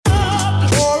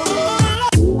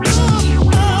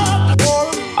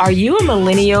Are you a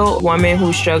millennial woman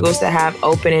who struggles to have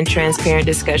open and transparent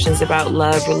discussions about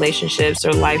love, relationships,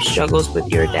 or life struggles with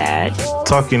your dad?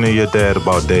 Talking to your dad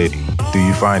about dating, do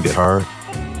you find it hard?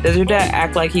 Does your dad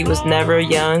act like he was never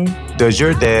young? Does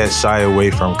your dad shy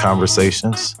away from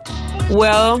conversations?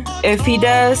 Well, if he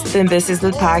does, then this is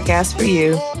the podcast for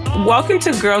you. Welcome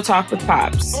to Girl Talk with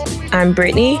Pops. I'm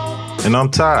Brittany. And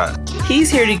I'm Todd. He's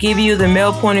here to give you the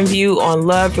male point of view on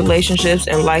love, relationships,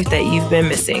 and life that you've been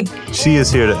missing. She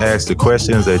is here to ask the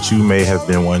questions that you may have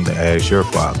been wanting to ask your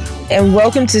father. And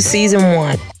welcome to Season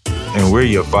 1. And we're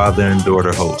your father and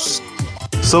daughter hosts.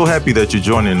 So happy that you're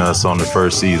joining us on the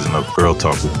first season of Girl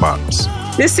Talk with Pops.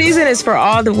 This season is for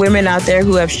all the women out there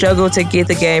who have struggled to get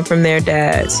the game from their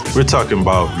dads. We're talking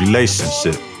about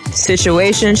relationships,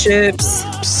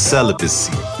 situationships,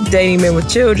 celibacy, dating men with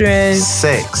children,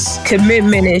 sex,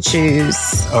 commitment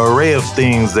issues, an array of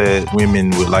things that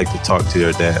women would like to talk to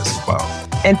their dads about.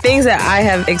 And things that I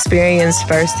have experienced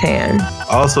firsthand.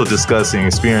 Also discussing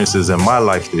experiences in my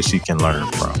life that she can learn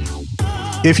from.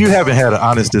 If you haven't had an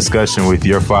honest discussion with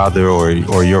your father or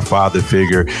your father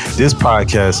figure, this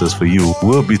podcast is for you.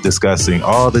 We'll be discussing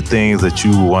all the things that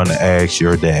you want to ask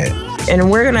your dad.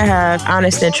 And we're going to have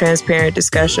honest and transparent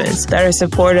discussions that are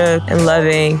supportive and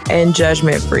loving and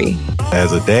judgment-free.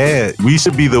 As a dad, we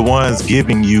should be the ones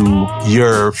giving you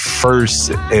your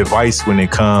first advice when it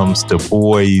comes to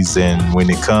boys and when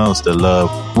it comes to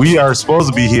love. We are supposed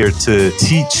to be here to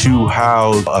teach you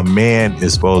how a man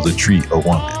is supposed to treat a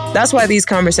woman. That's why these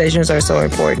conversations are so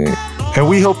important. And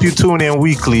we hope you tune in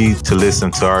weekly to listen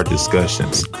to our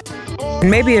discussions.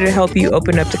 Maybe it'll help you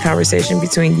open up the conversation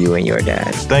between you and your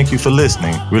dad. Thank you for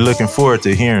listening. We're looking forward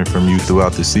to hearing from you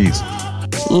throughout the season.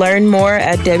 Learn more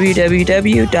at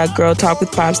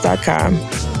www.girltalkwithpops.com.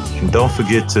 And don't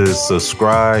forget to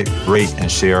subscribe, rate, and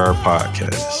share our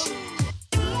podcast.